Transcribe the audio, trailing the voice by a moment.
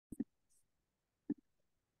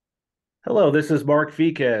Hello, this is Mark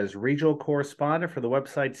Viquez, regional correspondent for the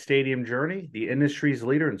website Stadium Journey, the industry's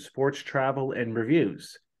leader in sports travel and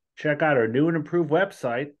reviews. Check out our new and improved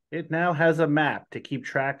website. It now has a map to keep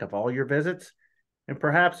track of all your visits and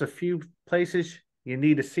perhaps a few places you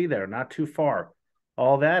need to see that are not too far.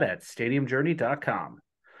 All that at stadiumjourney.com.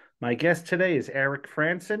 My guest today is Eric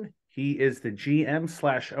Fransen. He is the GM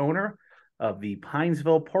slash owner of the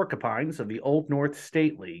Pinesville Porcupines of the Old North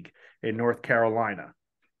State League in North Carolina.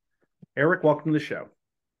 Eric, welcome to the show.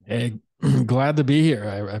 Hey, glad to be here.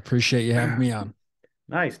 I appreciate you having me on.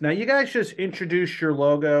 Nice. Now, you guys just introduced your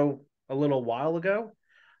logo a little while ago.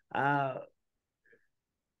 Uh,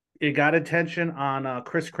 it got attention on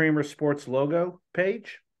Chris Kramer's sports logo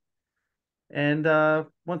page. And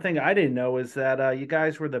one thing I didn't know is that you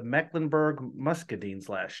guys were the Mecklenburg Muscadines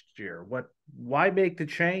last year. Why make the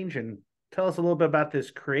change? And tell us a little bit about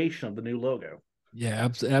this creation of the new logo. Yeah,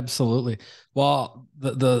 absolutely. Well,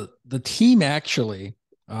 the team actually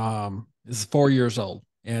is 4 years old,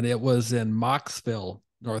 and it was in Mocksville,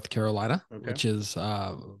 North Carolina, Okay. which is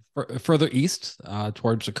further east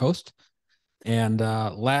towards the coast. And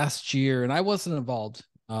last year, and I wasn't involved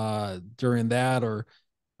during that or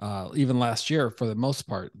even last year for the most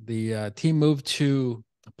part. The team moved to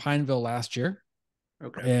Pineville last year,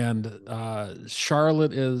 Okay. and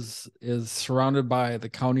Charlotte is surrounded by the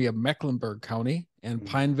county of Mecklenburg County, and Mhm.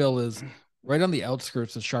 Pineville is right on the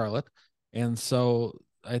outskirts of Charlotte. And so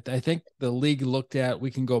I think the league looked at, we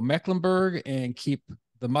can go Mecklenburg and keep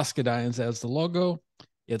the Muscadines as the logo.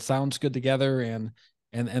 It sounds good together, and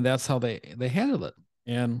that's how they handled it,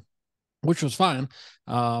 and which was fine.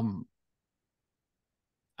 Um,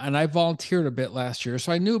 and I volunteered a bit last year,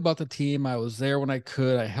 so I knew about the team. I was there when I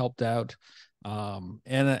could. I helped out. And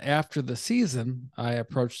after the season, I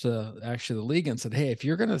approached actually the league and said, "Hey, if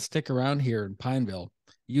you're going to stick around here in Pineville,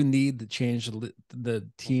 you need to change the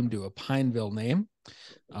team Okay. to a Pineville name.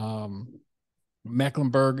 Um,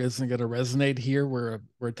 Mecklenburg isn't going to resonate here. We're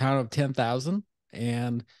a town of 10,000,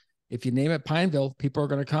 and if you name it Pineville, people are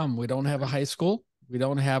going to come. We don't have a high school. We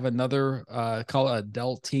don't have another call it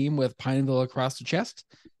adult team with Pineville across the chest.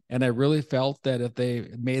 And I really felt that if they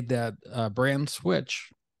made that brand switch,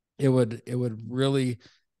 it would really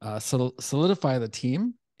solidify the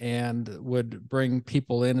team and would bring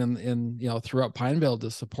people in throughout Pineville to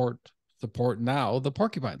support now the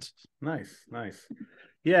Porcupines. Nice, nice.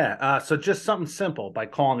 Yeah, so just something simple by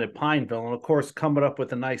calling it Pineville, and of course, coming up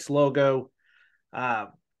with a nice logo. Uh,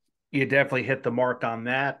 you definitely hit the mark on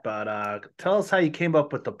that. But tell us how you came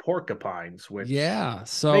up with the porcupines, which Yeah.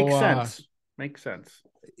 So makes sense. Makes sense.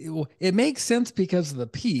 it makes sense because of the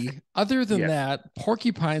P. Other than Yes. that,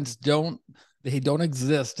 porcupines don't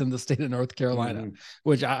exist in the state of North Carolina, Hmm.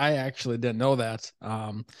 which I actually didn't know that.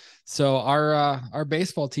 So our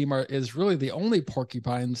baseball team is really the only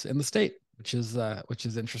porcupines in the state, which is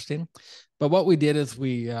interesting. But what we did is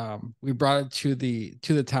we brought it to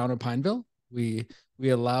the town of Pineville. We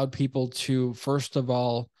allowed people to first of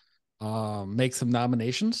all make some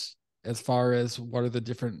nominations as far as what are the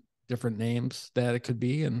different names that it could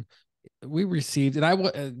be, and we received, and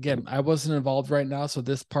again, I wasn't involved right now, so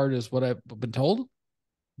this part is what I've been told,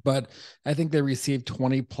 but I think they received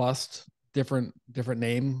 20 plus different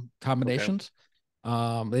name Okay. combinations.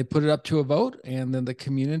 They put it up to a vote, and then the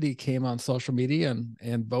community came on social media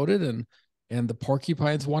and voted, and the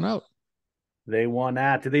Porcupines won out. They won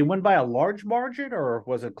that. Did they win by a large margin or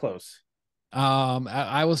was it close?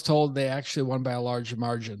 I was told they actually won by a large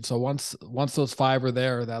margin. So once those five are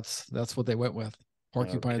there, that's what they went with.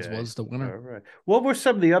 Porcupines Okay. was the All winner. right. What were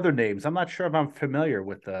some of the other names? I'm not sure if I'm familiar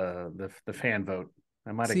with the fan vote.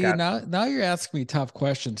 I might have See, got now you're asking me tough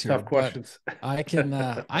questions here, tough but questions. I can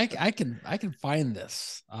find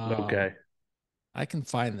this. Okay. I can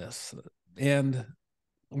find this. And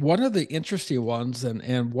one of the interesting ones,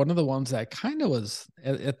 and one of the ones that kind of was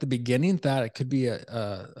at the beginning thought it could be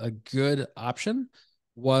a good option,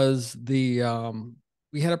 was the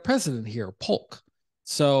we had a president here, Polk.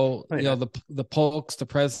 So Oh, yeah. the Polks, the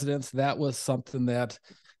presidents, that was something that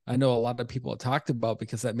I know a lot of people have talked about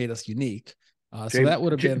because that made us unique. So James that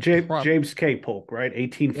would have been James K. Polk, right? yeah,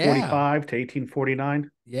 1845 to 1849.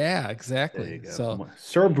 yeah, There you exactly. go. So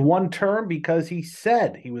Served one term because he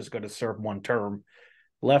said he was going to serve one term.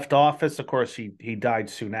 Left office, of course. He died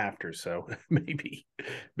soon after, so maybe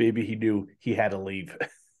he knew he had to leave.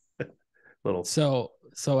 Little so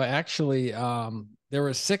actually, there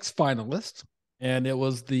were six finalists, and it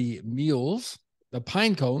was the Mules, the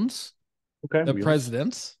Pine Cones, okay the mules.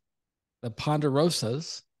 Presidents, the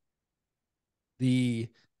Ponderosas, the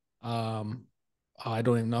um, I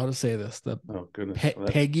don't even know how to say this, the Oh goodness,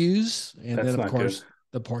 Pegus, and then that's of not good. course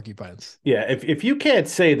the Porcupines. Yeah, if you can't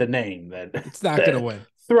say the name, then It's not going to win.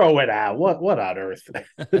 throw it out. What on earth?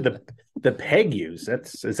 the the peg use.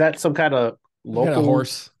 Is that some kind of Some kind of local?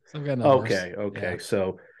 horse. Some kind of horse. Okay, Yeah. okay.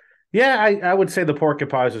 So yeah, I would say the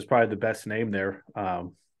Porcupines is probably the best name there.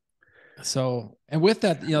 So, and with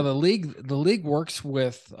that, the league works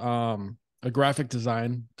with a graphic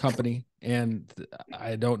design company, and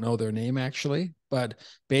I don't know their name actually, but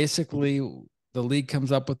basically the league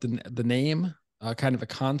comes up with the name, kind of a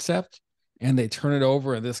concept, and they turn it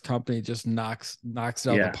over, and this company just knocks it out of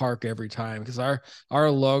the Yeah. park every time, because our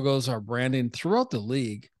logos, our branding throughout the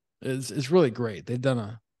league is really great. They've done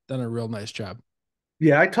a real nice job.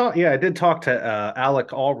 Yeah, I did talk to Alec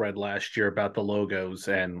Allred last year about the logos,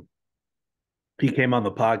 and he came on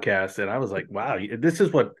the podcast, and I was like, wow, this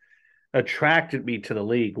is what attracted me to the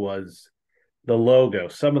league was the logo.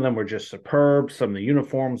 Some of them were just superb. Some of the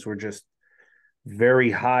uniforms were just very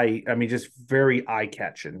high. I mean, just very eye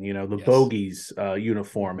catching. The Yes. Bogies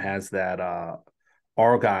uniform has that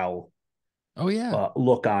Argyle Oh yeah.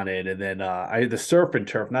 look on it, and then the Surf and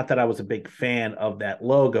Turf. Not that I was a big fan of that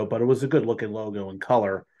logo, but it was a good looking logo and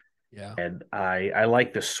color. Yeah. And I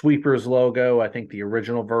like the Sweepers logo. I think the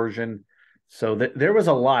original version. So there was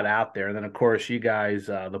a lot out there. And then of course you guys,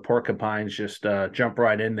 the Porcupines, just jump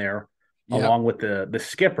right in there, Yep. along with the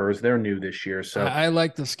Skippers. They're new this year. So I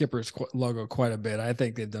like the Skipper's logo quite a bit. I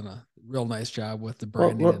think they've done a real nice job with the well,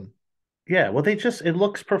 branding. look, And yeah, well, it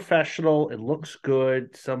looks professional. It looks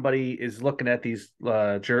good. Somebody is looking at these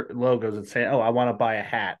logos and saying, "Oh, I want to buy a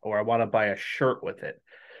hat or I want to buy a shirt with it."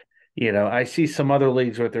 I see some other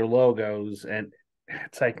leagues with their logos, and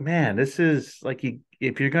it's like, man, this is like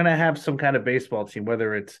if you're going to have some kind of baseball team,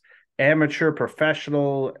 whether it's amateur,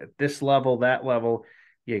 professional, at this level, that level,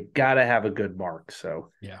 you got to have a good mark.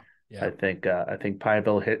 So yeah, I yeah, think I think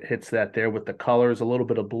Pineville hits that there with the colors, a little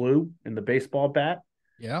bit of blue in the baseball bat,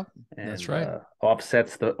 yeah, that's and right.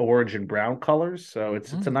 offsets the orange and brown colors. So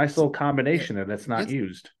it's a nice It's little it, combination there that's not it's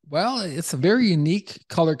used. well, it's a very unique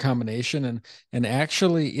color combination, and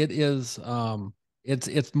actually it is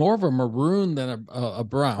it's more of a maroon than a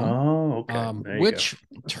brown, Oh, okay. There you go. which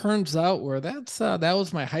turns out where that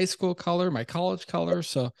was my high school color, my college color.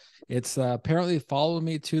 So it's apparently followed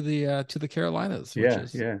me to the Carolinas, which Yeah,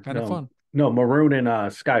 is yeah. kind of No, fun. no, maroon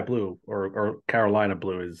and sky blue or Carolina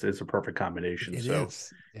blue is a perfect It, combination. it So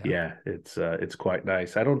is. Yeah. yeah, it's quite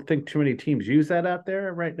nice. I don't think too many teams use that out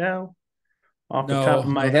there right now, off the top of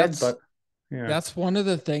No, my no, head, but yeah. that's one of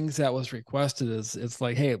the things that was requested. Is it's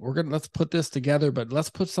like, hey, let's put this together, but let's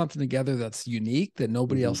put something together that's unique that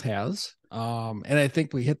nobody else Mhm. has. And I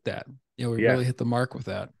think we hit that. We Yeah. really hit the mark with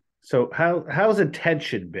that. So how's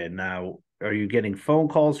attention been now? Are you getting phone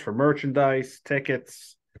calls for merchandise,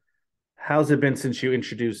 tickets? How's it been since you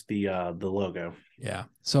introduced the logo? Yeah.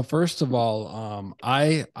 So first of all,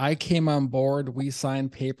 I came on board. We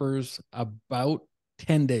signed papers about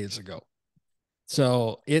 10 days ago.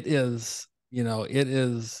 So it is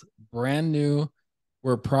brand new.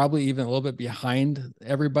 We're probably even a little bit behind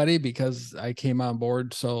everybody because I came on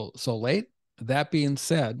board so late. That being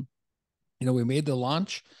said, we made the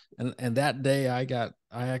launch, and that day I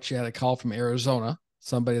actually had a call from Arizona,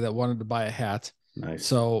 somebody that wanted to buy a hat. Nice.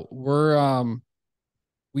 So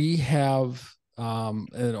we have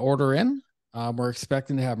an order in. We're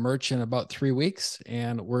expecting to have merch in about 3 weeks,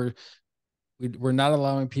 and we're not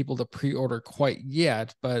allowing people to pre-order quite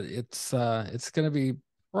yet, but it's going to be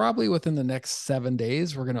probably within the next 7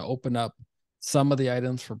 days. We're going to open up some of the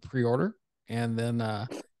items for pre-order, and then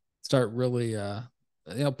start really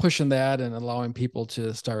pushing that and allowing people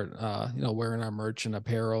to start wearing our merch and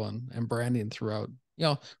apparel and branding throughout.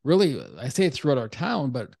 Really, I say throughout our town,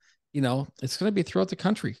 but it's going to be throughout the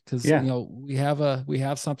country, because Yeah. we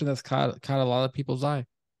have something that's caught a lot of people's eye.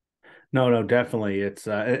 No, no, definitely. It's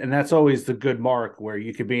and that's always the good mark where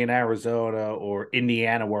you could be in Arizona or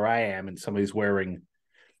Indiana where I am and somebody's wearing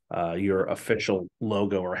your official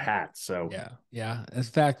logo or hat. So Yeah, yeah. In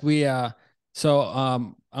fact,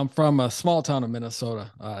 I'm from a small town of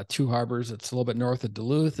Minnesota, Two Harbors. It's a little bit north of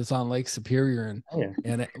Duluth. It's on Lake Superior, and oh,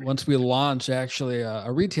 yeah. once we launched actually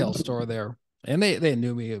a retail store there, and they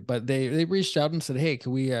knew me, but they reached out and said, "Hey,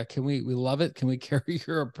 we love it. Can we carry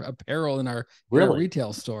your apparel in our Really?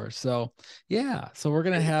 retail store?" So yeah, so we're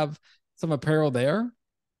gonna have some apparel there,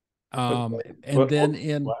 But, and but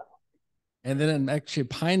then wow. in actually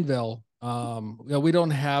Pineville, we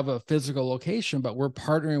don't have a physical location, but we're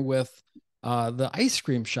partnering with the ice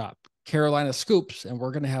cream shop, Carolina Scoops, and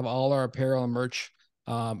we're going to have all our apparel and merch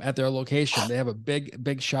at their location. They have a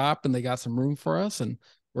big shop, and they got some room for us, and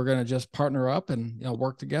we're going to just partner up and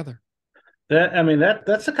work together. That I mean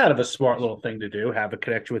that's a kind of a smart little thing to do. Have a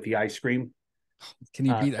connection with the ice cream. Can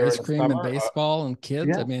you beat during ice the cream and summer. baseball and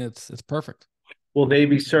kids? I Yeah. mean, it's perfect. Will they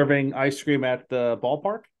be serving ice cream at the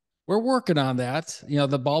ballpark? We're working on that. You know,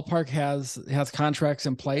 the ballpark has contracts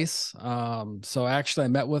in place. So actually, I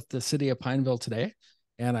met with the city of Pineville today,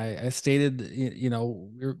 and I stated, you know,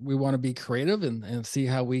 we want to be creative and see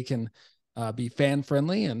how we can be fan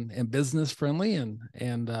friendly and business friendly,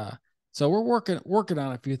 and so we're working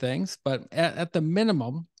on a few things. But at the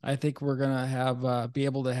minimum, I think we're gonna have be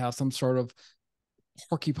able to have some sort of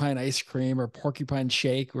porcupine ice cream or porcupine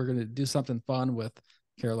shake. We're gonna do something fun with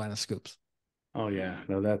Carolina Scoops. Oh yeah,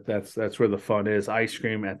 no, that's where the fun is. Ice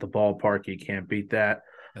cream at the ballpark, you can't beat that.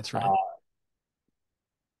 That's Uh, right.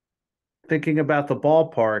 Thinking about the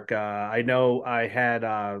ballpark, I know I had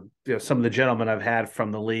some of the gentlemen I've had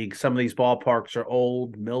from the league. Some of these ballparks are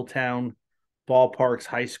old Milltown ballparks,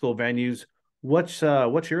 high school venues. What's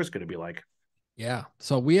yours going to be like? Yeah.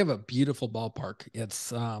 So we have a beautiful ballpark.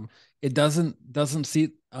 It doesn't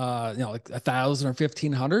seat like 1,000 or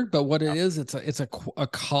 1,500, but what it is, it's a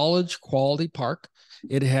college quality park.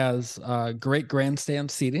 It has great grandstand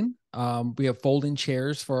seating. We have folding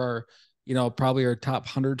chairs for our, probably our top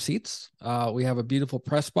 100 seats. We have a beautiful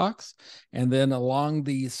press box, and then along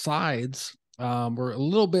the sides, we're a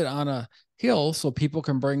little bit on a hill, so people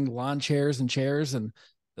can bring lawn chairs and chairs, and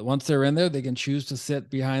once they're in there, they can choose to sit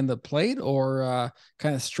behind the plate or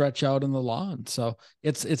kind of stretch out in the lawn. So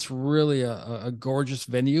it's really a gorgeous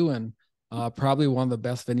venue, and probably one of the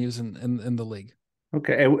best venues in the league.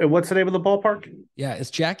 Okay, and what's the name of the ballpark? Yeah, it's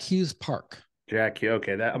Jack Hughes Park. Jackie.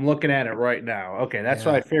 Okay, that I'm looking at it right now. Okay, that's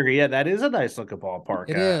what I Yeah, figure. Yeah, that is a nice looking ballpark.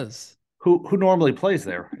 it is. Who normally plays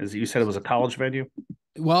there? As you said, it was a college venue.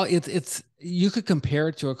 Well, it's you could compare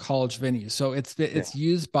it to a college venue. So Yeah. it's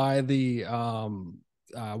used by the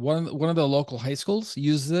one of the local high schools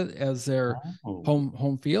uses it as their Oh,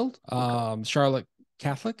 home field. okay. Charlotte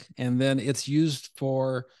Catholic, and then it's used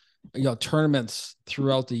for tournaments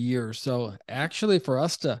throughout the year. So actually, for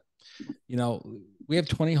us to we have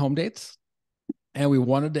 20 home dates, and we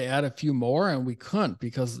wanted to add a few more, and we couldn't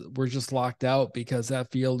because we're just locked out because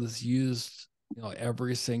that field is used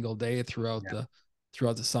every single day throughout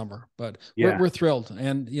the summer. But Yeah. we're thrilled,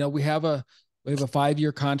 and we have a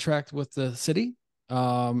 5-year contract with the city,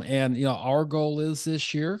 and our goal is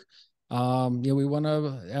this year, we want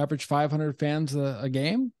to average 500 fans a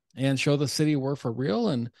game and show the city we're for real.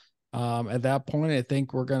 And at that point, I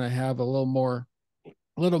think we're going to have a little more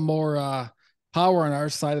power on our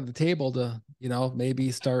side of the table to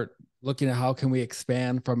maybe start looking at how can we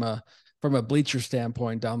expand from a bleacher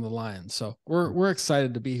standpoint down the line. So we're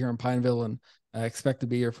excited to be here in Pineville, and I expect to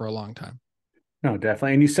be here for a long time. No,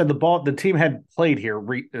 definitely. And you said the team had played here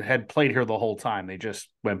the whole time. They just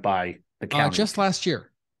went by the county Just last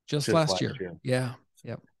year, just just last last year. year. Yeah.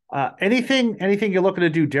 Yep. Anything you're looking to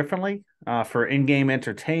do differently for in-game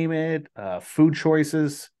entertainment, food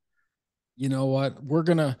choices? You know what? We're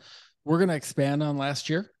gonna expand on last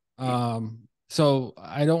year. So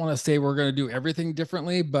I don't want to say we're gonna do everything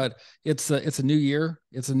differently, but it's a new year.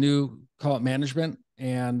 It's a new, call it, management,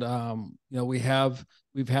 and we've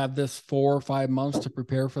had this 4 or 5 months to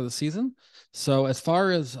prepare for the season. So as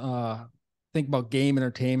far as think about game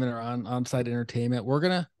entertainment or on-site entertainment, we're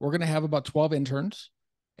gonna have about 12 interns,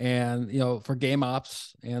 and for game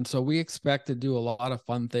ops, and so we expect to do a lot of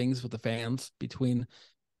fun things with the fans between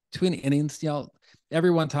innings.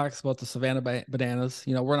 Everyone talks about the Savannah Bananas.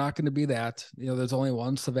 We're not going to be that. There's only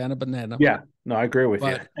one Savannah Banana. Yeah, no, I agree with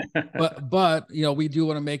you. But we do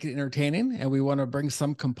want to make it entertaining, and we want to bring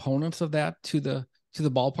some components of that to the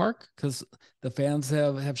ballpark, because the fans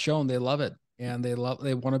have shown they love it, and they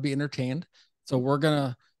want to be entertained. So we're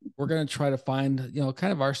gonna try to find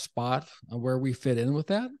kind of our spot where we fit in with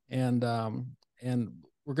that, and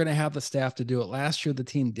we're gonna have the staff to do it. Last year the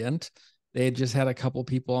team didn't. They just had a couple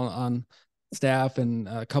people on staff and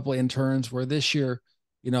a couple of interns, where this year,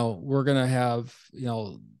 we're going to have,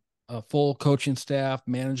 a full coaching staff,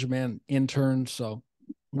 management, interns. So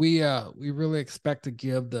we really expect to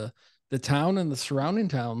give the town and the surrounding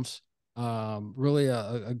towns really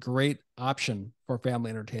a great option for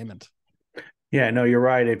family entertainment. Yeah, no, you're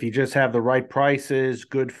right. If you just have the right prices,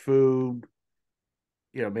 good food,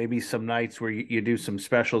 maybe some nights where you do some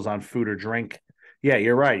specials on food or drink. Yeah,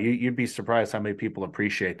 you're right. You'd be surprised how many people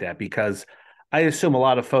appreciate that, because I assume a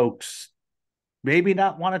lot of folks maybe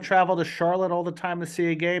not want to travel to Charlotte all the time to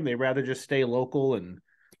see a game. They rather just stay local and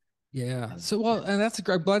Yeah. So, well, and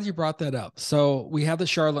I'm glad you brought that up. So we have the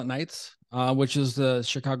Charlotte Knights, which is the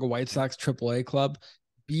Chicago White Sox AAA club.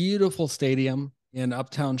 Beautiful stadium in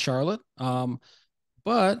Uptown Charlotte.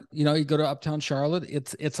 But you go to Uptown Charlotte,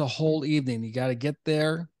 it's a whole evening. You got to get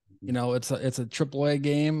there. It's a AAA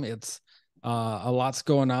game. A lot's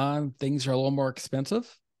going on. Things are a little more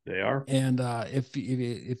expensive. They are. And if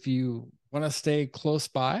you want to stay close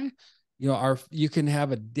by, you can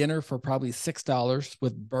have a dinner for probably $6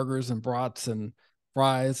 with burgers and brats and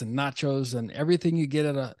fries and nachos and everything you get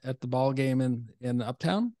at the ball game in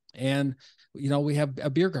Uptown. And we have a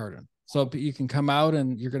beer garden, so you can come out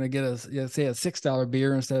and you're going to get say a $6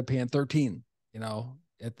 beer instead of paying 13.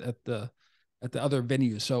 At the other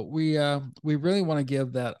venues. So we really want to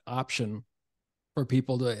give that option for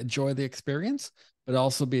people to enjoy the experience, but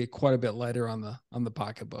also be quite a bit lighter on the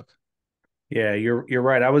pocketbook. Yeah, you're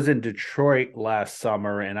right. I was in Detroit last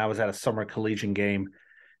summer, and I was at a summer collegiate game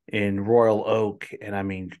in Royal Oak, and I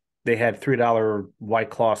mean, they had $3 White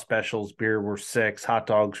Claw specials. Beer were 6, hot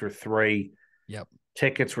dogs were 3, Yep.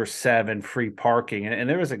 tickets were 7, free parking, and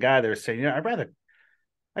there was a guy there saying,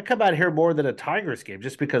 I come out here more than a Tigers game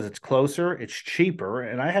just because it's closer, it's cheaper,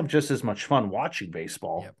 and I have just as much fun watching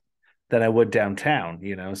baseball Yep. than I would downtown.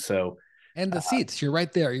 So And the seats, you're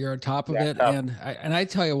right there. You're on top of yeah, it. And I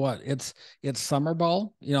tell you what, it's summer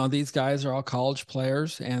ball. These guys are all college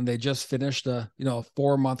players and they just finished a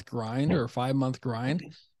 4-month grind or a 5-month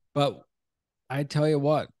grind. But I tell you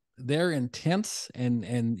what, they're intense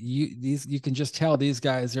and you can just tell these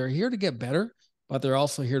guys are here to get better, but they're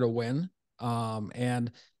also here to win.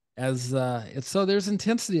 And as it's so there's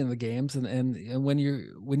intensity in the games and when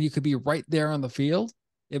you could be right there on the field,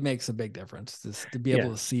 it makes a big difference just to be able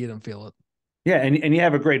yeah. to see it and feel it. Yeah, and you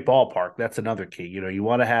have a great ballpark. That's another key. You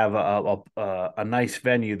want to have a nice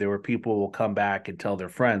venue there where people will come back and tell their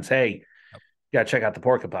friends, "Hey, you gotta check out the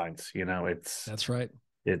Porcupines." That's right.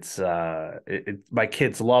 My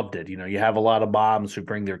kids loved it. You have a lot of moms who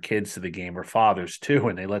bring their kids to the game, or fathers too,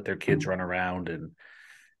 and they let their kids run around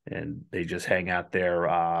and they just hang out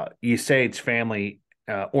there. You say it's family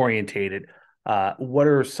orientated. What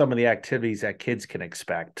are some of the activities that kids can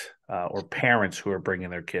expect, or parents who are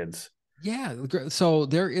bringing their kids? Yeah. So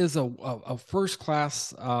there is a first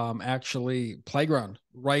class, actually playground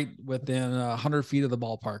right within 100 feet of the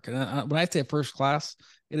ballpark. And when I say first class,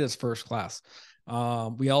 it is first class.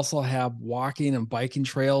 We also have walking and biking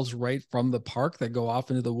trails right from the park that go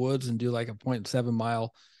off into the woods and do like a 0.7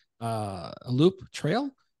 mile loop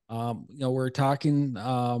trail. We're talking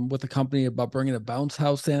with the company about bringing a bounce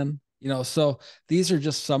house in. So these are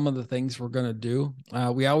just some of the things we're going to do.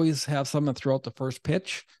 We always have something throughout the first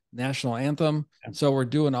pitch, national anthem. So we're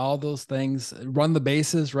doing all those things, run the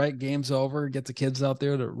bases, right? Game's over, get the kids out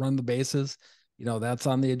there to run the bases. That's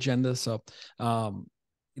on the agenda. So,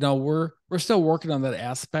 we're still working on that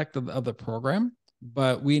aspect of the program,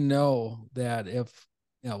 but we know that if,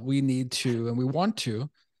 we need to, and we want to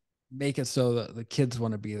make it so that the kids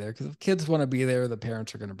want to be there, because if kids want to be there, the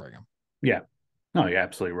parents are going to bring them. Yeah. No, you're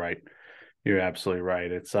absolutely right. You're absolutely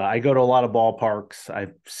right. It's I go to a lot of ballparks.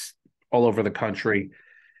 I've all over the country,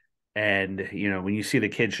 and when you see the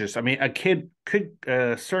kids, a kid could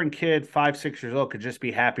a certain kid 5, 6 years old could just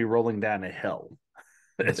be happy rolling down a hill.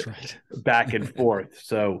 That's right. Back and forth.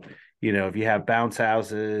 So if you have bounce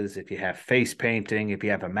houses, if you have face painting, if you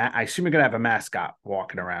have I assume you're gonna have a mascot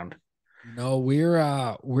walking around.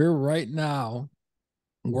 We're right now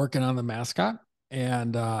working on the mascot,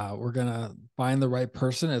 and we're gonna find the right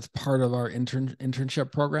person. It's part of our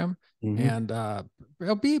internship program, and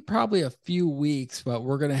it'll be probably a few weeks, but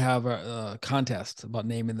we're gonna have a contest about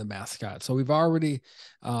naming the mascot. So we've already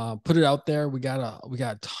put it out there. We got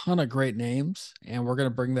a ton of great names, and we're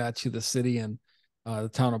gonna bring that to the city and the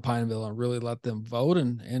town of Pineville and really let them vote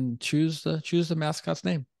and choose the mascot's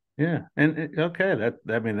name. Yeah, and okay,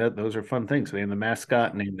 those are fun things. Name the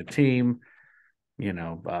mascot, name the team.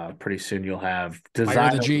 Pretty soon you'll have Fire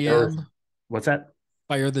design the of the earth. GM. What's that?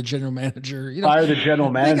 Fire the general manager. Fire the general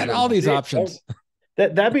They got manager. all these options.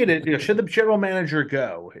 That'd be it. Should the general manager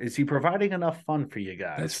go? Is he providing enough fun for you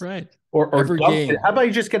guys? That's right. Or Every game. How about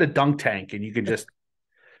you just get a dunk tank and you can just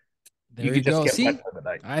there you go. just get See,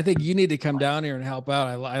 I think you need to come down here and help out.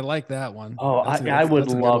 I like that one. Oh, I would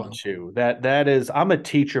love to. That is, I'm a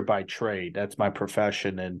teacher by trade. That's my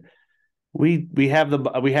profession, and we have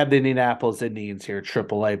the Indianapolis Indians here at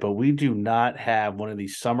AAA, but we do not have one of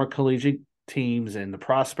these summer collegiate teams in the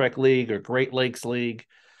Prospect League or Great Lakes League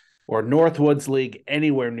or Northwoods League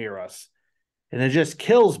anywhere near us, and it just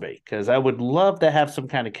kills me because I would love to have some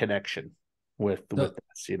kind of connection with this.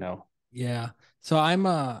 Yeah. So I'm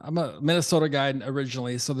a Minnesota guy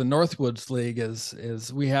originally. So the Northwoods League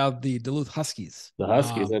is we have the Duluth Huskies. The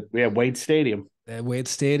Huskies. We have Wade Stadium. At Wade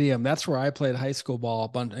Stadium. That's where I played high school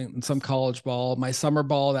ball, and some college ball. My summer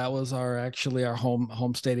ball, that was our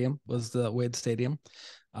home stadium, was the Wade Stadium.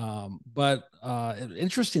 But an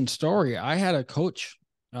interesting story. I had a coach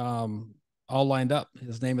a all lined up.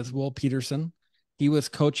 His name is Will Peterson. He was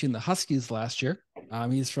coaching the Huskies last year.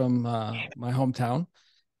 He's from my hometown.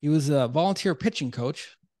 He was a volunteer pitching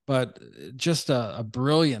coach, but just a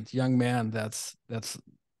brilliant young man that's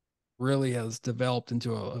really has developed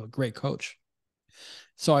into a great coach.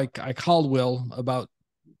 So I called Will about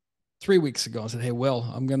 3 weeks ago and said, "Hey, Will,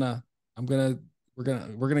 we're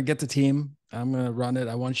gonna get the team. I'm gonna run it.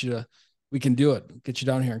 I want you to, we can do it. Get you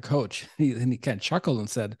down here and coach." And he kind of chuckled and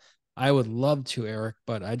said, "I would love to, Eric,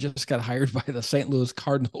 but I just got hired by the St. Louis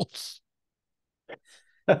Cardinals,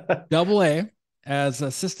 Double A, as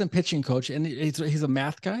assistant pitching coach, and he's a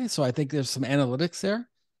math guy, so I think there's some analytics there."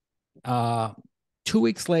 2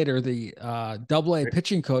 weeks later, the Double A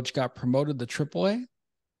pitching coach got promoted to Triple A,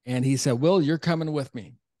 and he said, "Will, you're coming with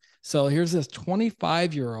me." So here's this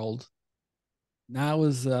 25-year-old now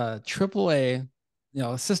is Triple A,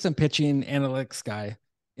 assistant pitching analytics guy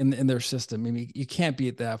in their system. I mean, you can't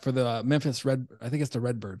beat that for the Memphis Red. I think it's the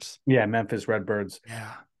Redbirds. Yeah, Memphis Redbirds.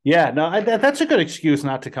 Yeah. Yeah, no, that's a good excuse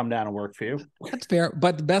not to come down and work for you. That's fair.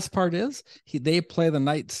 But the best part is they play the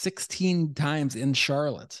night 16 times in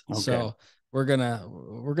Charlotte. Okay. So we're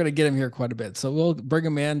gonna get him here quite a bit. So we'll bring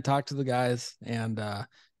him in, talk to the guys, and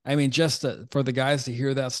I mean, just for the guys to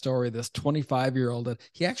hear that story, this 25-year-old,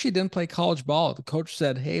 he actually didn't play college ball. The coach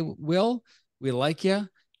said, "Hey, Will, we like you,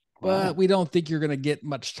 but we don't think you're going to get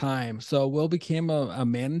much time." So Will became a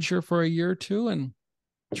manager for a year or two and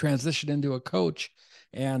transitioned into a coach.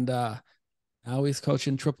 And now he's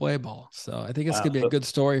coaching AAA ball. So I think it's going to be a good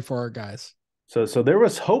story for our guys. So there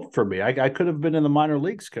was hope for me. I could have been in the minor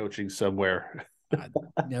leagues coaching somewhere.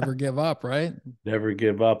 Never give up, right? Never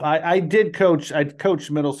give up. I did coach. I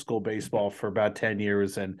coached middle school baseball for about 10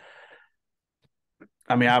 years. And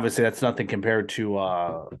I mean, obviously that's nothing compared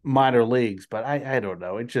to minor leagues, but I don't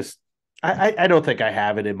know. It just, I don't think I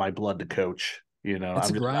have it in my blood to coach, It's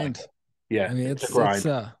a grind. Yeah. I mean, it's a grind.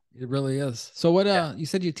 It really is. So what, you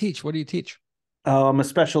said you teach, what do you teach? I'm a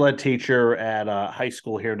special ed teacher at a high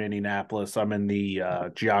school here in Indianapolis. I'm in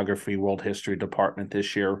the geography world history department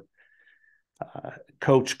this year.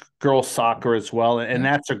 Coach girls soccer as well, and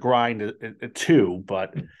that's a grind too.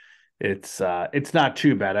 But it's not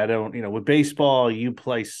too bad. I don't, with baseball, you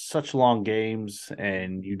play such long games,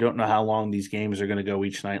 and you don't know how long these games are going to go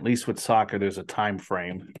each night. At least with soccer, there's a time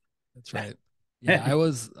frame. That's right. Yeah, I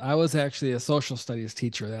was actually a social studies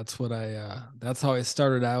teacher. That's what that's how I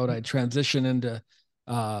started out. I transitioned into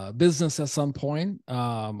business at some point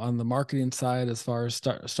on the marketing side as far as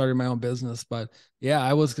starting my own business. But yeah,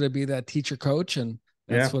 I was going to be that teacher coach, and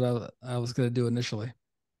that's what I was going to do initially.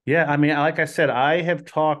 Yeah, I mean, like I said, I have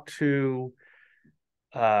talked to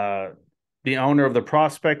the owner of the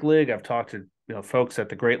Prospect League. I've talked to folks at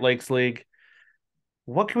the Great Lakes League.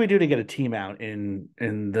 What can we do to get a team out in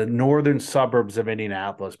the northern suburbs of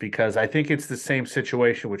Indianapolis? Because I think it's the same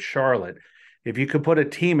situation with Charlotte. If you could put a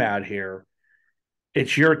team out here,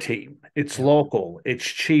 it's your team. It's local. It's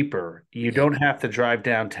cheaper. You don't have to drive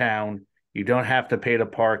downtown. You don't have to pay to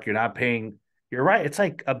park. You're not paying. You're right. It's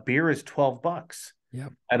like a beer is $12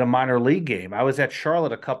 at a minor league game. I was at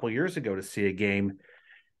Charlotte a couple years ago to see a game,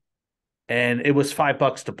 and it was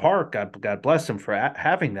 $5 to park. God bless him for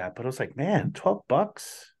having that. But I was like, man, $12,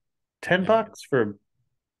 $10 for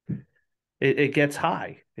it gets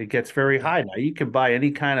high. It gets very high. Now you can buy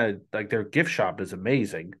any kind of, like, their gift shop is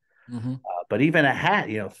amazing. Mm-hmm. But even a hat,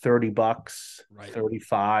 $30,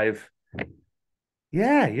 35.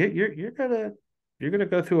 Yeah, you're gonna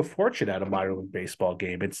go through a fortune at a minor league baseball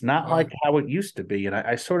game. It's not like how it used to be, and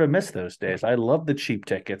I sort of miss those days. I loved the cheap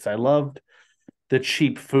tickets. I loved the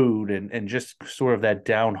cheap food and just sort of that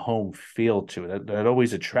down home feel to it. That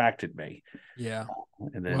always attracted me. Yeah.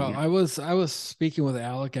 And then, well, I was speaking with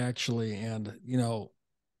Alec actually, and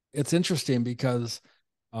it's interesting because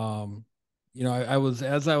I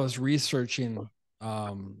was researching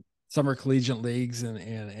summer collegiate leagues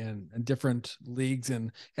and different leagues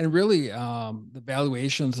and really the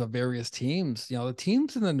valuations of various teams. The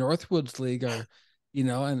teams in the Northwoods League are,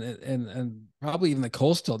 and probably even the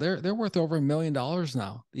Coastal, they're worth over $1 million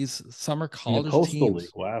now. These summer college teams. League,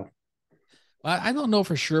 wow. I don't know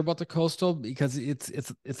for sure about the Coastal because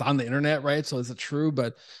it's on the internet, right? So is it true?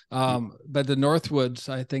 But the Northwoods,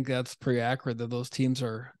 I think that's pretty accurate that those teams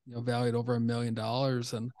are valued over $1 million,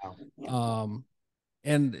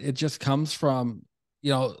 and it just comes from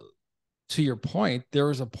to your point. There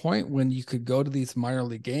was a point when you could go to these minor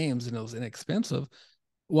league games and it was inexpensive.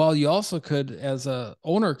 Well, you also could, as a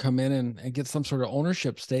owner, come in and get some sort of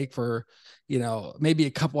ownership stake for maybe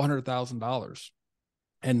a couple $100,000.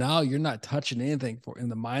 And now you're not touching anything in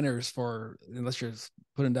the minors unless you're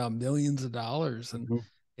putting down millions of dollars. And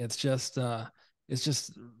it's just, it's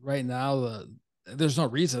just right now there's no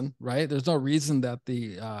reason, right? There's no reason that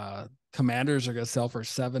the Commanders are going to sell for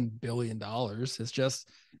 $7 billion. It's just,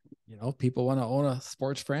 people want to own a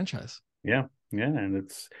sports franchise. Yeah. Yeah. And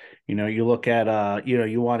it's, you look at,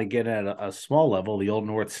 you want to get at a small level, the Old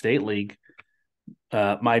North State League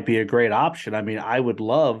might be a great option. I mean, I would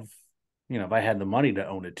love, if I had the money to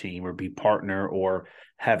own a team or be partner or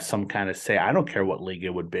have some kind of say, I don't care what league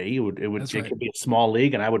it would be. That's It right. could be a small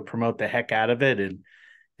league and I would promote the heck out of it and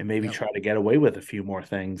maybe Yep. try to get away with a few more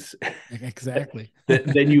things Exactly.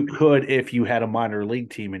 than you could if you had a minor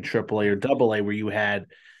league team in AAA or AA where you had,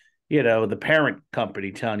 the parent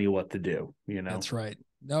company telling you what to do. That's right.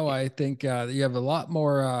 No, I think you have a lot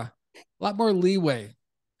more leeway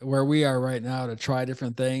where we are right now to try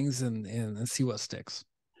different things and see what sticks.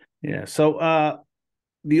 Yeah. So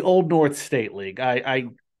the Old North State League, I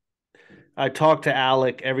talked to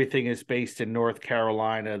Alec. Everything is based in North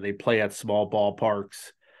Carolina. They play at small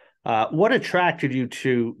ballparks. What attracted you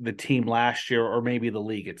to the team last year, or maybe the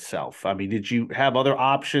league itself? I mean, did you have other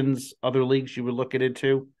options, other leagues you were looking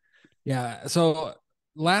into? Yeah. So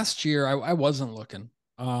last year I wasn't looking.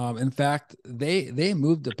 In fact, they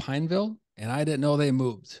moved to Pineville, and I didn't know they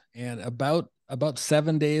moved. And about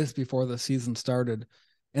 7 days before the season started,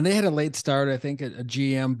 and they had a late start. I think a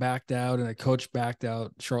GM backed out and a coach backed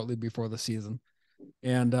out shortly before the season.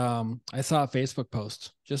 And I saw a Facebook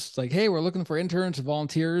post just like, "Hey, we're looking for interns and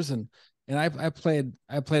volunteers." And I played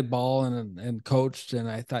ball and coached, and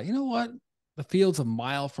I thought, you know what, the field's a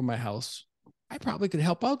mile from my house. I probably could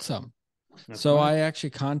help out some. That's So nice. I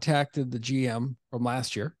actually contacted the GM from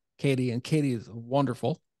last year, Katie, and Katie is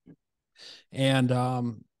wonderful.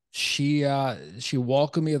 And she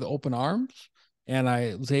welcomed me with open arms, and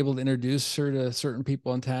I was able to introduce her to certain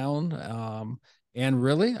people in town. And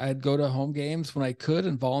really, I'd go to home games when I could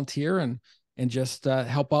and volunteer and just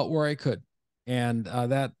help out where I could. And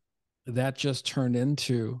that just turned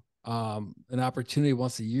into an opportunity.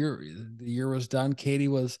 Once the year was done, Katie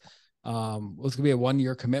was going to be a 1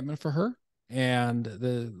 year commitment for her, and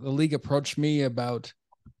the league approached me about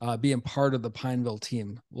being part of the Pineville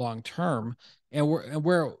team long term. And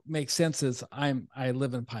where it makes sense is I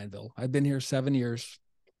live in Pineville. I've been here 7 years.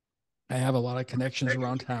 I have a lot of connections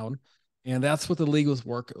around town, and that's what the league was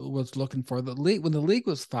looking for. The league, when the league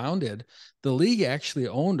was founded, the league actually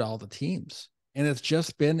owned all the teams, and it's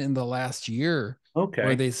just been in the last year where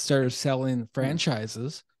Okay. they started selling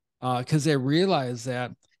franchises because they realized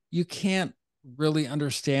that you can't really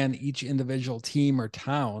understand each individual team or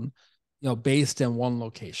town, based in one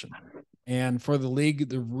location. And for the league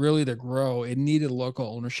to grow, it needed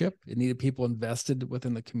local ownership. It needed people invested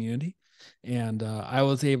within the community. And I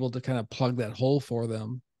was able to kind of plug that hole for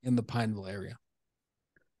them in the Pineville area.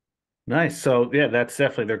 Nice. So yeah, that's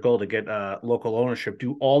definitely their goal to get local ownership.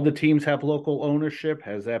 Do all the teams have local ownership?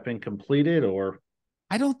 Has that been completed or?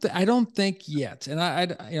 I don't think yet, and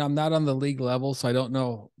I'm not on the league level, so I don't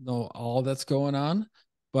know all that's going on,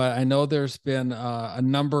 but I know there's been a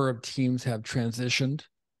number of teams have transitioned,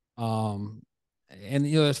 um, and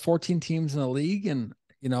there's 14 teams in the league, and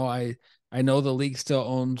I know the league still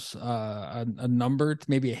owns a number,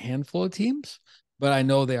 maybe a handful of teams, but I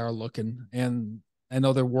know they are looking, and I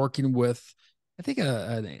know they're working with, I think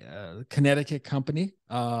a Connecticut company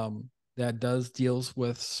that does deals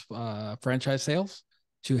with franchise sales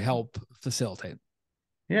to help facilitate.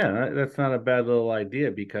 Yeah, that's not a bad little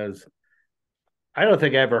idea because I don't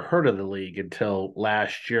think I ever heard of the league until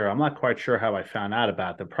last year. I'm not quite sure how I found out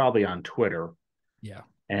about them, probably on Twitter. Yeah.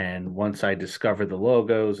 And once I discovered the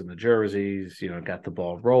logos and the jerseys, got the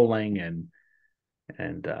ball rolling and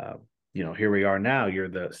here we are now. You're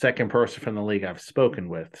the second person from the league I've spoken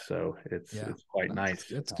with, so it's Yeah. it's quite It's,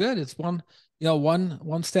 nice. it's good. It's one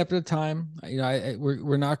step at a time.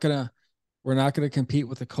 We're not gonna compete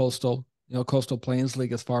with the Coastal Plains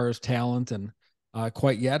League as far as talent and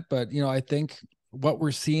quite yet. But I think what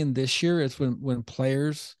we're seeing this year is when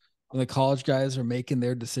the college guys are making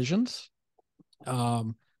their decisions,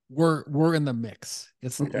 we're in the mix.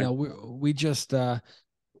 It's Okay. we just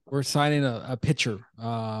we're signing a pitcher.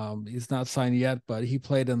 He's not signed yet, but he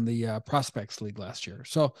played in the Prospects League last year.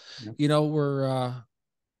 So, Yeah.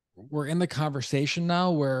 we're in the conversation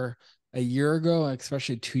now where a year ago,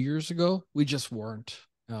 especially 2 years ago, we just weren't.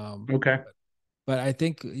 Um, Okay. but I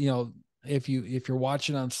think if you're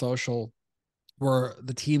watching on social, where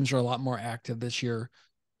the teams are a lot more active this year.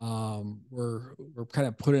 We're kind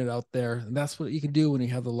of putting it out there, and that's what you can do when you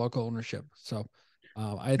have the local ownership. So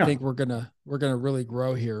I No. think we're gonna really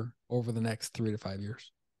grow here over the next 3 to 5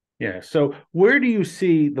 years. Yeah. So where do you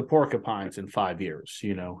see the Porcupines in 5 years?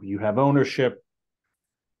 You have ownership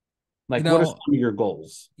You Like, what are some know, of your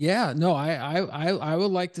goals? yeah, no, I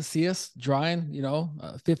would like to see us drawing,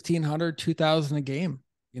 1,500, 2,000 a game.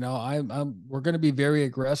 We're going to be very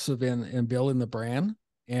aggressive in building the brand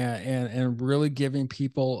and really giving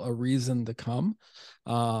people a reason to come.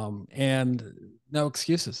 And no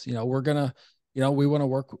excuses. We want to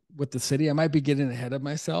work with the city. I might be getting ahead of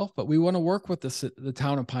myself, but we want to work with the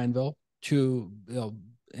town of Pineville to,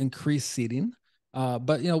 increase seating.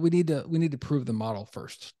 But we need to prove the model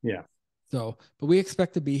first. Yeah. So, but we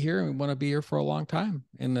expect to be here and we want to be here for a long time.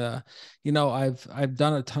 And I've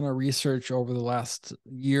done a ton of research over the last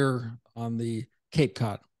year on the Cape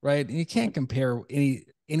Cod, right? And you can't compare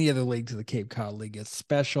any other league to the Cape Cod League. It's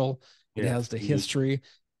special. It Yeah. has the history,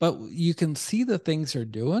 but you can see the things they're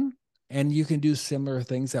doing, and you can do similar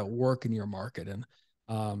things that work in your market. And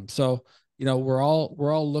so we're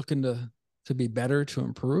all looking to be better, to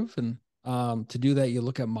improve, and to do that, you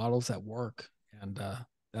look at models that work, and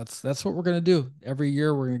that's what we're going to do. Every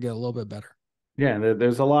year, we're going to get a little bit better. Yeah.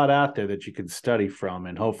 There's a lot out there that you can study from,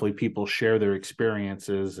 and hopefully people share their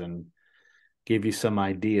experiences and give you some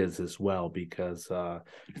ideas as well, because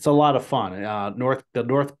it's a lot of fun.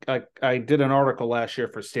 I did an article last year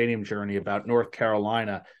for Stadium Journey about North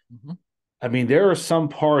Carolina. Mm-hmm. I mean, there are some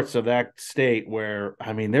parts of that state where,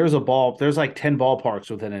 I mean, there's like 10 ballparks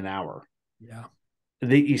within an hour. Yeah.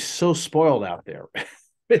 He's so spoiled out there.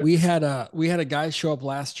 We had a guy show up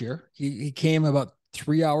last year. He came about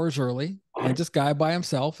 3 hours early, and just guy by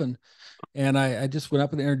himself, and I just went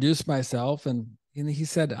up and introduced myself, and he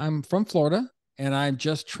said, I'm from Florida and I'm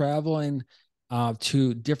just traveling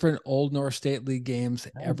to different Old North State League games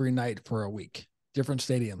every night for a week, different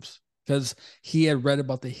stadiums, because he had read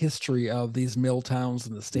about the history of these mill towns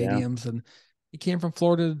and the Yeah. stadiums, and he came from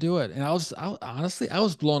Florida to do it. And honestly, I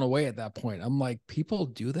was blown away at that point. I'm like, people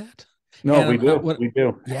do that? No, we And do. what, We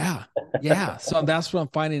do. yeah, yeah. So that's what I'm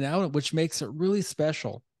finding out, which makes it really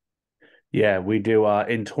special. Yeah, we do.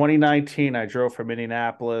 In 2019, I drove from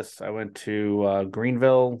Indianapolis. I went to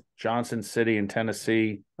Greenville, Johnson City in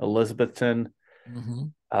Tennessee, Elizabethton.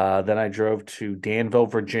 Mm-hmm. Then I drove to Danville,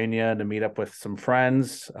 Virginia to meet up with some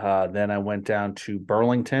friends. Then I went down to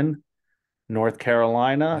Burlington, North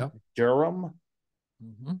Carolina, Yep. Durham,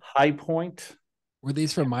 Mm-hmm. High Point. Were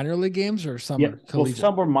these for minor league games or Yeah, summer well, collegiate?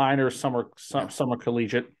 some were minor, some Yeah. some are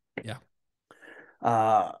collegiate. Yeah.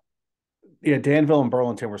 Uh, yeah, Danville and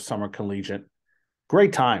Burlington were summer collegiate.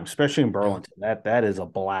 Great time, especially in Yeah. Burlington. That is a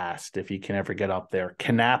blast if you can ever get up there.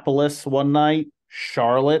 Kannapolis one night,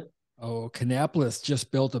 Charlotte. Oh, Kannapolis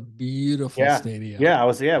just built a beautiful Yeah, stadium. yeah. I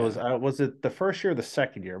was. Yeah, it was. Yeah. Was it the first year or the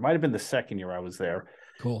second year? It might have been the second year I was there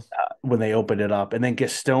Cool. when they opened it up. And then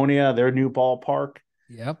Gastonia, their new ballpark.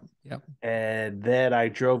 Yep. Yep. And then I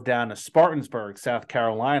drove down to Spartansburg, South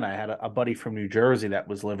Carolina. I had a buddy from New Jersey that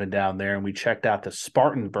was living down there, and we checked out the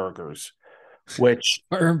Spartan Burgers, which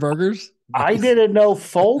Burn burgers. I Nice. didn't know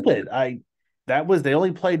folded. That was they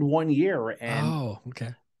only played 1 year, and Oh, okay.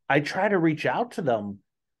 I tried to reach out to them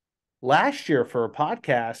last year for a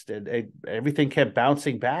podcast, and everything kept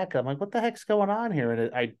bouncing back. I'm like, what the heck's going on here?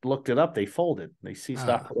 And I looked it up. They folded. They ceased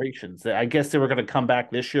Ah, operations. I guess they were going to come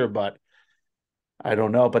back this year, but I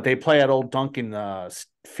don't know. But they play at Old Duncan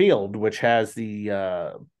Field, which has they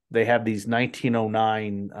have these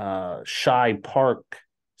 1909 Shy Park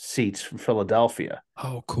seats from Philadelphia.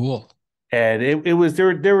 oh, cool. And it was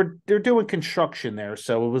they're doing construction there,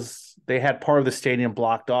 so it was they had part of the stadium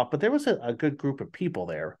blocked off, but there was a good group of people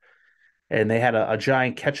there, and they had a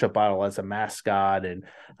giant ketchup bottle as a mascot, and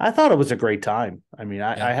I thought it was a great time. I mean,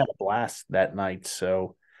 I Yeah. had a blast that night.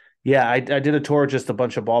 So yeah, I did a tour of just a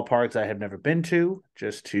bunch of ballparks I have never been to,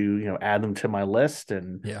 just to add them to my list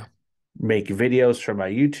and Yeah. make videos for my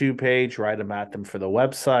YouTube page, write them at them for the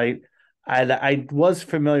website. I was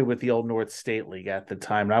familiar with the Old North State League at the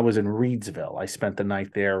time, and I was in Reedsville. I spent the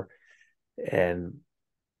night there, and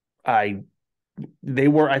I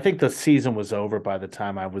I think the season was over by the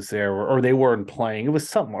time I was there, or they weren't playing. It was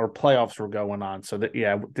something, or playoffs were going on, so that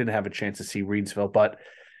yeah, I didn't have a chance to see Reedsville, but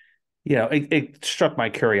it struck my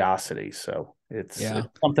curiosity. So Yeah. it's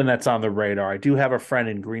something that's on the radar. I do have a friend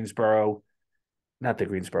in Greensboro, not the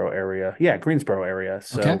Greensboro area. Yeah, Greensboro area. Okay.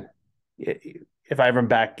 So if I ever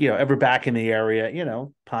back, ever back in the area,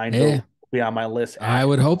 Pineville Hey, will be on my list I after.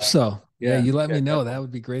 would hope so. Yeah, Yeah, you let yeah, me know. That definitely.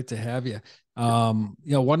 would be great to have you.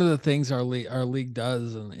 One of the things our league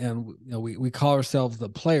does, and we call ourselves the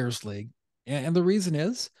Players League, and the reason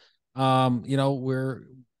is, we're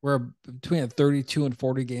between a 32 and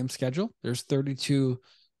 40 game schedule. There's 32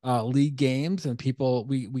 league games, and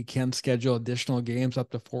we can schedule additional games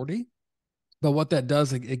up to 40. But what that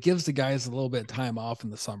does, it gives the guys a little bit of time off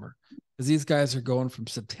in the summer, because these guys are going from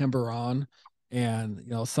September on, And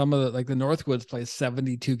some of the like the Northwoods play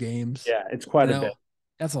 72 games. Yeah, it's You quite a bit. know,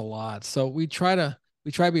 that's a lot. So we try to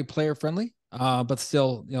be player friendly, but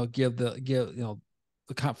still, give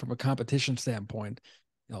from a competition standpoint,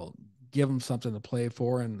 you know, give them something to play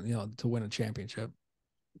for and to win a championship.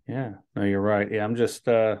 Yeah, no, you're right. Yeah, I'm just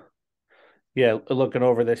yeah, looking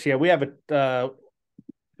over this. Yeah, we have a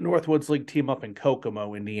Northwoods League team up in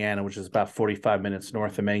Kokomo, Indiana, which is about 45 minutes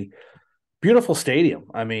north of me. Beautiful stadium.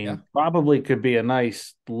 I Yeah. mean, probably could be a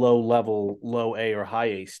nice low level, low A or high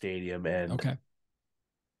A stadium. And Okay.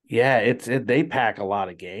 yeah, they pack a lot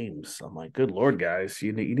of games. I'm like, good Lord, guys,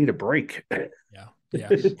 you need a break. Yeah. Yeah.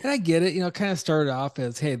 And I get it, kind of started off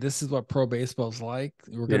as, hey, this is what pro baseball's like.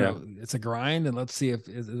 Yeah, It's a grind and let's see if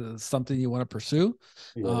it's something you want to pursue.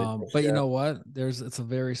 yeah, they But you yeah. know what? It's a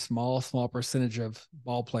very small percentage of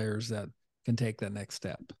ball players that can take that next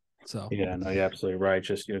step. So Yeah, no, you're absolutely right.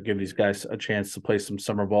 Just give these guys a chance to play some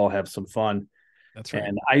summer ball, have some fun. that's right.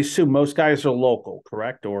 And I assume most guys are local,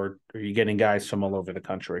 correct? Or are you getting guys from all over the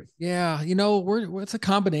country? Yeah, it's a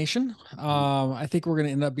combination. I think we're gonna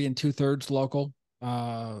end up being 2/3 local.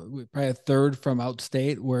 Probably a third from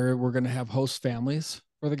outstate where we're gonna have host families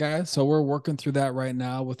for the guys. So we're working through that right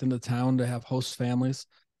now within the town to have host families.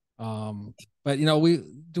 But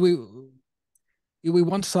we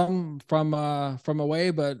want some from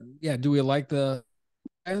away, but yeah, do we like the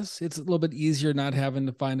guys? It's a little bit easier not having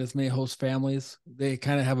to find as many host families. They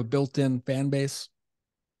kind of have a built-in fan base.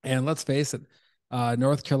 And let's face it,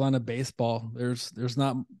 North Carolina baseball, there's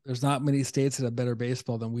not many states that have better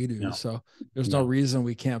baseball than we do. No, So there's no no. reason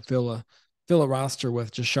we can't fill a roster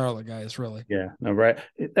with just Charlotte guys, really. Yeah, no, right.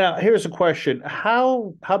 Now, here's a question.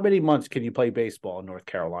 How many months can you play baseball in North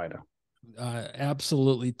Carolina?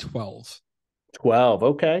 Absolutely 12. 12.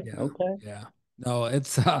 Okay. Yeah. Okay. Yeah. No,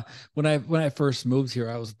 it's when I first moved here,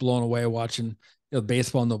 I was blown away watching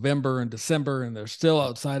baseball in November and December, and they're still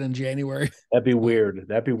outside in January. That'd be So weird.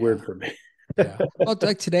 That'd be yeah, weird for me. yeah. Well,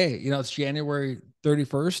 like today, it's January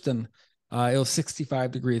 31st, and it was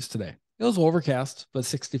 65 degrees today. It was overcast, but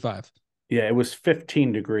 65. Yeah, it was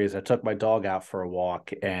 15 degrees. I took my dog out for a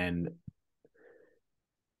walk and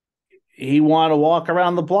he wanted to walk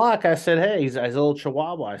around the block. I said, "Hey, he's a little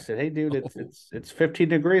Chihuahua." I said, "Hey, dude, it's Oh, it's it's 15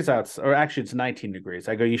 degrees out, or actually, it's 19 degrees."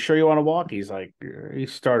 I go, "You sure you want to walk?" He's like, he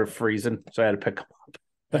started freezing, so I had to pick him up.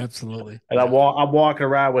 absolutely. And Yeah. I'm walking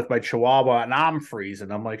around with my Chihuahua, and I'm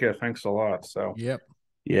freezing. I'm like, "Yeah, thanks a lot." So Yep.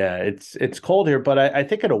 yeah, it's cold here, but I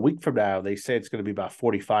think in a week from now they say it's going to be about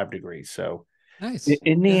 45 degrees. So Nice. Yeah.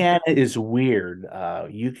 Indiana is weird.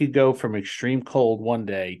 You could go from extreme cold one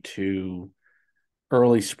day to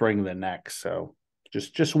early spring the next. So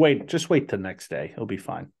just wait the next day. It'll be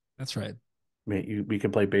fine. That's right. I mean, we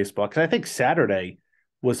can play baseball because I think Saturday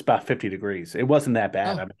was about 50 degrees. It wasn't that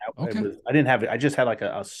bad. I Oh, mean, it okay. was. I didn't have it. I just had like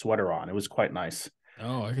a sweater on. It was quite nice.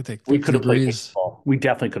 Oh, I could take We 50 could have played degrees. baseball. We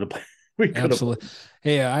definitely could have played. We could have Absolutely.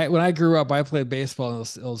 played. Hey, when I grew up, I played baseball. And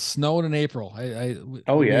it was snowing in April.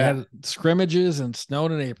 Oh We yeah. had scrimmages and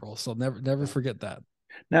snowed in April, so never forget that.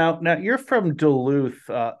 Now you're from Duluth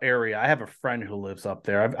area. I have a friend who lives up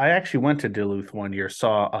there. I actually went to Duluth one year,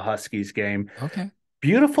 saw a Huskies game. Okay.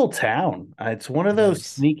 Beautiful town. It's one of It those is.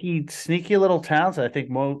 sneaky little towns that I think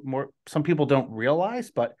more some people don't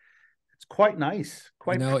realize, but it's quite nice,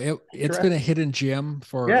 quite It's been picturesque. a hidden gem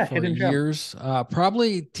for Yeah, for hidden gem. years.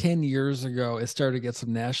 Probably 10 years ago, it started to get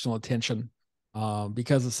some national attention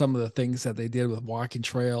because of some of the things that they did with walking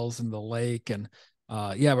trails and the lake and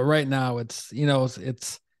yeah, but right now it's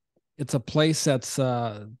a place that's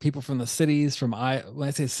people from the cities from when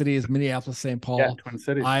I say cities, Minneapolis, St. Yeah, Paul, Twin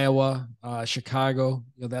Cities. Iowa, Chicago,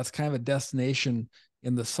 that's kind of a destination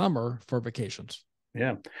in the summer for vacations.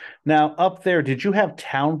 Yeah. Now up there, did you have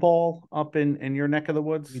town ball up in your neck of the We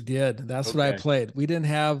woods? did. That's what I Okay. played. We didn't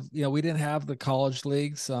have the college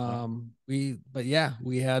leagues. No. But yeah,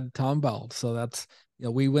 we had town ball. So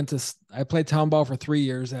we went I played town ball for 3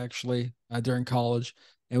 years actually during college,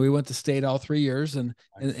 and we went to state all 3 years. And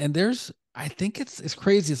and Nice. and there's, I think it's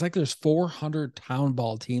crazy. It's like there's 400 town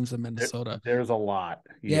ball teams in Minnesota. There's a lot.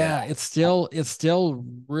 Yeah. Yeah, it's still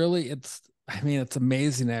really I mean it's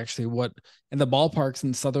amazing actually and the ballparks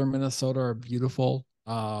in southern Minnesota are beautiful.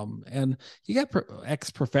 And you got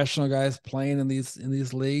ex-professional guys playing in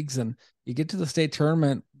these leagues, and you get to the state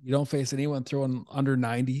tournament, you don't face anyone throwing under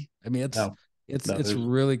 90. I mean it's No, it's no, it's there's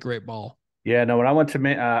really great ball. yeah, no, when I went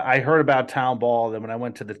to I heard about town ball. Then when I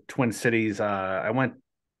went to the Twin Cities, I went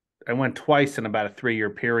twice in about a 3 year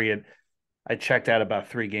period. I checked out about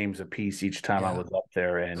 3 games apiece each time I Yeah, was up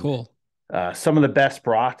there, and cool. some of the best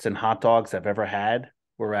brats and hot dogs I've ever had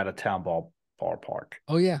were at a town ball Ballpark.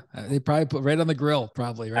 Oh yeah, they probably put right on the grill,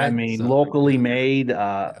 probably, I right? mean, So locally made.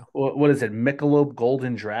 yeah, What is it? Michelob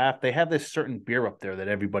Golden Draft. They have this certain beer up there that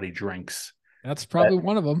everybody drinks that's that probably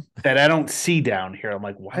one of them. that I don't see down here. I'm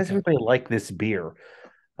like, why does Okay. everybody like this beer?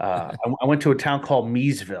 I went to a town called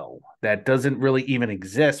Meesville that doesn't really even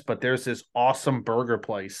exist, but there's this awesome burger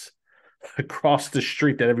place across the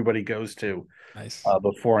street that everybody goes to Nice.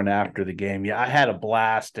 before and after the game. Yeah, I had a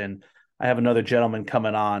blast, and I have another gentleman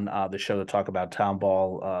coming on the show to talk about town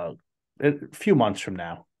ball a few months from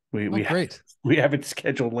now. We Oh, we great. we have it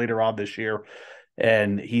scheduled later on this year,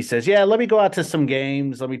 and he says, "Yeah, let me go out to some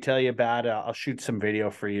games. Let me tell you about it. I'll shoot some video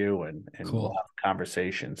for you, and we'll Cool. have a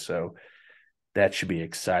conversation." So that should be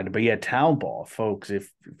exciting. But yeah, town ball, folks. If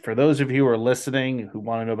for those of you who are listening who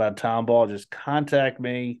want to know about town ball, just contact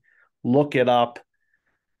me, look it up.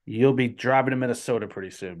 You'll be driving to Minnesota pretty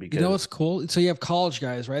soon You know because what's cool? So you have college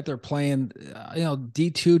guys, right? They're playing,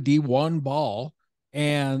 D2, D1 ball,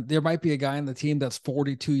 and there might be a guy on the team that's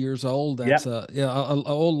 42 years old. yeah, That's a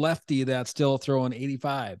old lefty that's still throwing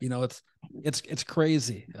 85. It's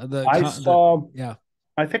crazy. Yeah.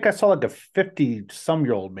 I think I saw like a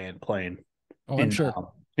 50-some-year-old man playing Oh, I'm in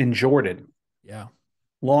sure. in Jordan. Yeah.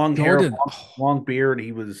 Long hair, Jordan. Oh, long beard.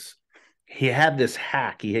 He had this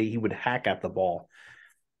hack. He would hack at the ball.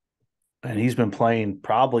 And he's been playing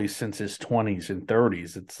probably since his 20s and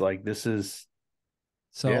 30s. It's like this is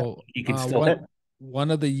yeah, so he can still hit.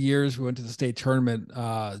 one of the years we went to the state tournament,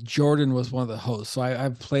 Jordan was one of the hosts. So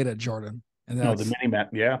I've played at Jordan, and No, the that's mini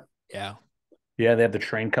map, yeah. yeah. Yeah, they have the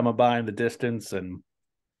train coming by in the distance, and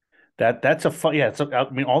that's a fun. Yeah, I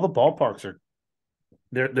mean, all the ballparks are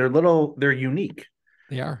they're unique.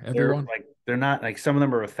 They are everyone. They're not like some of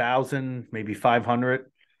them are 1,000, maybe 500.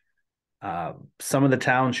 Some of the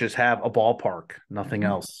towns just have a ballpark, nothing Mhm.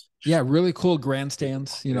 else. Yeah, really cool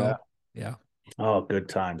grandstands, Yeah. Yeah. Oh, good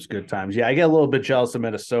times, good times. Yeah, I get a little bit jealous of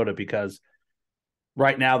Minnesota because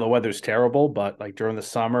right now the weather's terrible, but like during the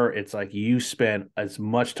summer, it's like you spend as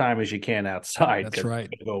much time as you can outside That's because it's right.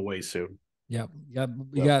 gonna go away soon. Yep. You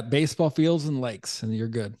So got baseball fields and lakes, and you're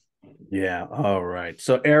good. yeah. All right.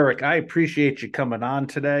 So Eric, I appreciate you coming on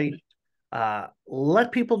today.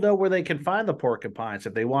 Let people know where they can find the Porcupines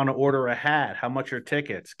if they want to order a hat. How much are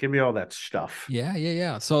tickets? Give me all that stuff.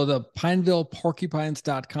 Yeah. So the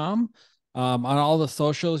PinevillePorcupines.com. On all the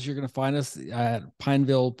socials, you're gonna find us at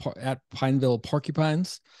Pineville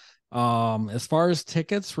Porcupines. As far as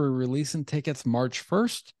tickets, we're releasing tickets March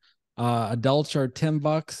 1st. Adults are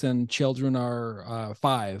 $10 and children are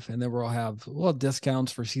 $5, and then we'll have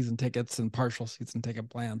discounts for season tickets and partial season ticket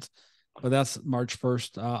plans. But that's March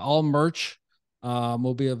 1st. All merch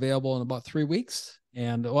will be available in about 3 weeks.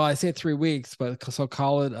 And I say 3 weeks, but so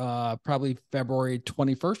call it probably February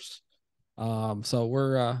 21st. So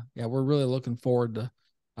we're really looking forward to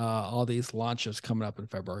all these launches coming up in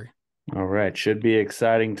February. All right. Should be an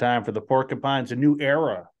exciting time for the Porcupines, a new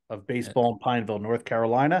era of baseball in Pineville, North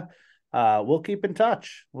Carolina. We'll keep in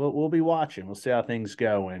touch. We'll be watching. We'll see how things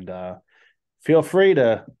go. And feel free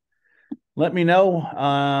to let me know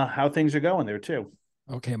how things are going there too.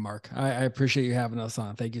 Okay, Mark. I appreciate you having us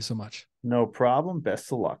on. Thank you so much. No problem.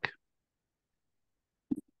 Best of luck.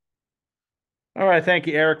 All right. Thank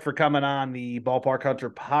you, Eric, for coming on the Ballpark Hunter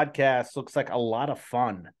podcast. Looks like a lot of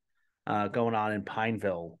fun going on in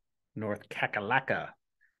Pineville, North Kakalaka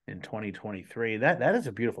in 2023. That is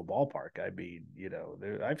a beautiful ballpark. I mean,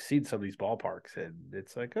 I've seen some of these ballparks and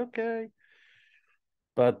it's like, okay.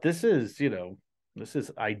 But this is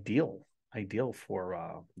ideal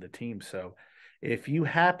for the team. So if you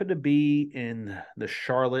happen to be in the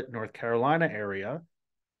Charlotte, North Carolina area,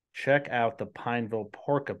 check out the Pineville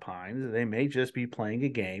Porcupines. They may just be playing a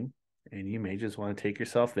game, and you may just want to take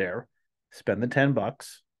yourself there, spend the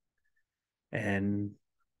 $10, and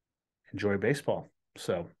enjoy baseball.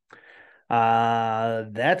 So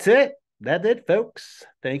that's it. That's it, folks.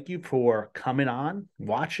 Thank you for coming on,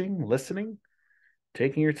 watching, listening,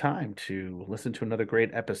 taking your time to listen to another great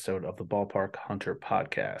episode of the Ballpark Hunter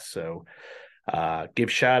podcast. So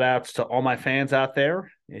give shout outs to all my fans out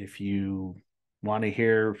there. If you want to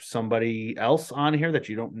hear somebody else on here that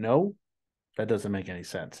you don't know, that doesn't make any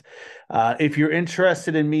sense. If you're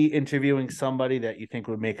interested in me interviewing somebody that you think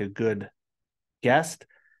would make a good guest,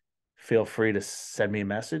 feel free to send me a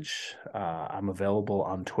message. I'm available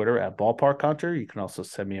on Twitter at Ballpark Hunter. You can also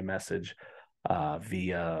send me a message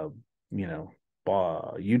via,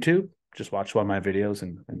 YouTube. Just watch one of my videos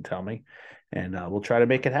and tell me, and we'll try to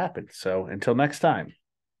make it happen. So until next time,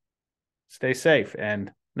 stay safe.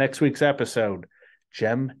 And next week's episode,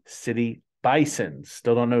 Gem City Bison.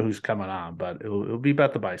 Still don't know who's coming on, but it'll be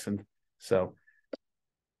about the Bison. So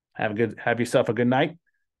have yourself a good night.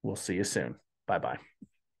 We'll see you soon. Bye bye.